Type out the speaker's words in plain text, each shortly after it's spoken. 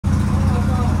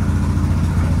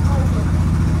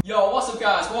Yo, what's up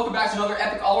guys? Welcome back to another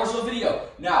epic all-original video.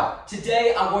 Now,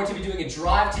 today I'm going to be doing a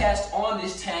drive test on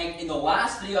this tank. In the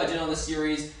last video I did on the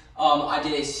series, I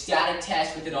did a static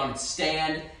test with it on its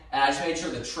stand, and I just made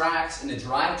sure the tracks and the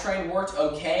drivetrain worked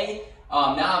okay.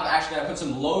 Now I've actually got to put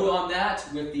some load on that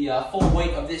with the full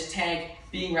weight of this tank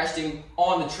being resting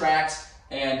on the tracks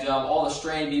and all the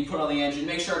strain being put on the engine.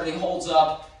 Make sure everything holds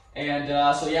up, and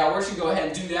so yeah, we're just going to go ahead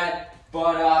and do that.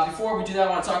 But before we do that,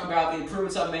 I want to talk about the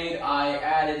improvements I've made. I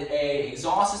added an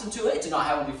exhaust system to it. Did not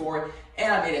have one before.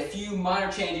 And I made a few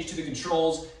minor changes to the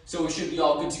controls, so we should be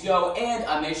all good to go. And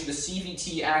I made sure the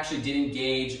CVT actually did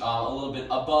engage a little bit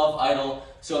above idle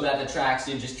so that the tracks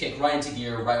didn't just kick right into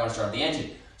gear right when I started the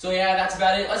engine. So yeah, that's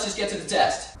about it. Let's just get to the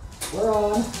test. We're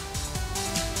on.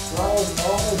 Throttle's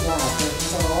all the way down.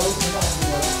 So we're always going back to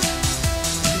work.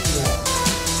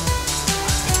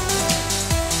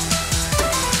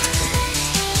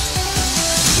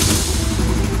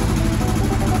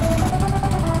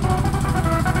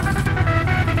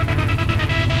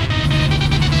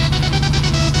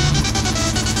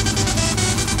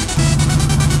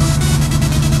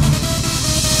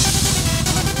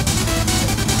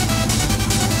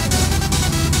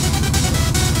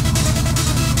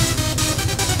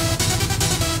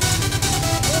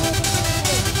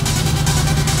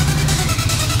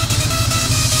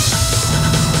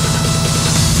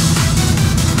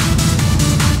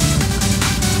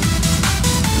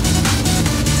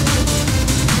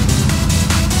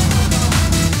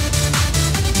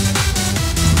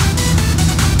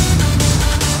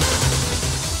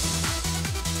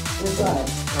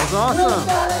 That was awesome.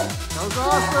 That was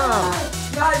awesome.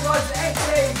 9 months, 8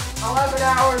 days, 11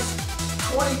 hours,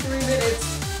 23 minutes.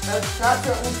 That's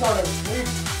what we started.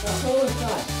 The whole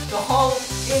time. The hull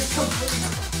is complete.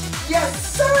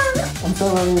 Yes, sir! I'm so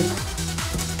ready.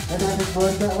 And I just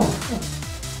broke that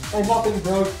one. And nothing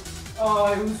broke.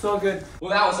 Oh, it was so good.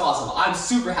 Well, that was awesome. I'm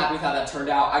super happy with how that turned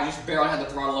out. I just barely had the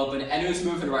throttle open and it was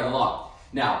moving right along.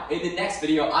 Now, in the next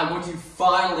video, I'm going to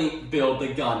finally build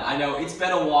the gun. I know it's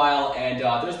been a while, and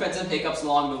there's been some hiccups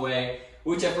along the way,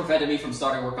 which have prevented me from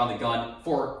starting work on the gun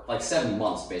for like 7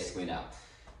 months, basically now.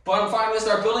 But I'm finally going to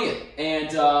start building it, and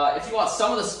if you want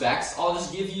some of the specs, I'll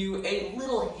just give you a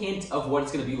little hint of what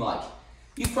it's going to be like.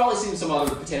 You've probably seen some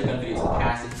other potato gun videos in the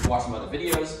past if you've watched some other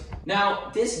videos.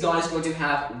 Now, this gun is going to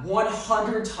have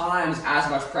 100 times as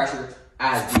much pressure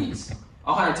as these.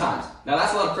 100 times. Now,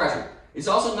 that's a lot of pressure. It's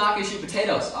also not going to shoot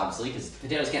potatoes, obviously, because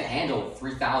potatoes can't handle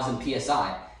 3,000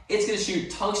 PSI. It's going to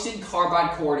shoot tungsten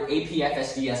carbide cord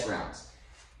APFSDS rounds.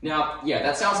 Now, yeah,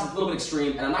 that sounds a little bit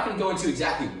extreme, and I'm not going to go into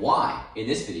exactly why in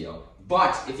this video.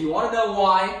 But if you want to know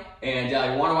why, and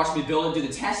you want to watch me build and do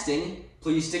the testing,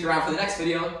 please stick around for the next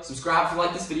video. Subscribe if you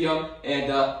like this video, and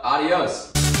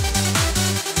adios.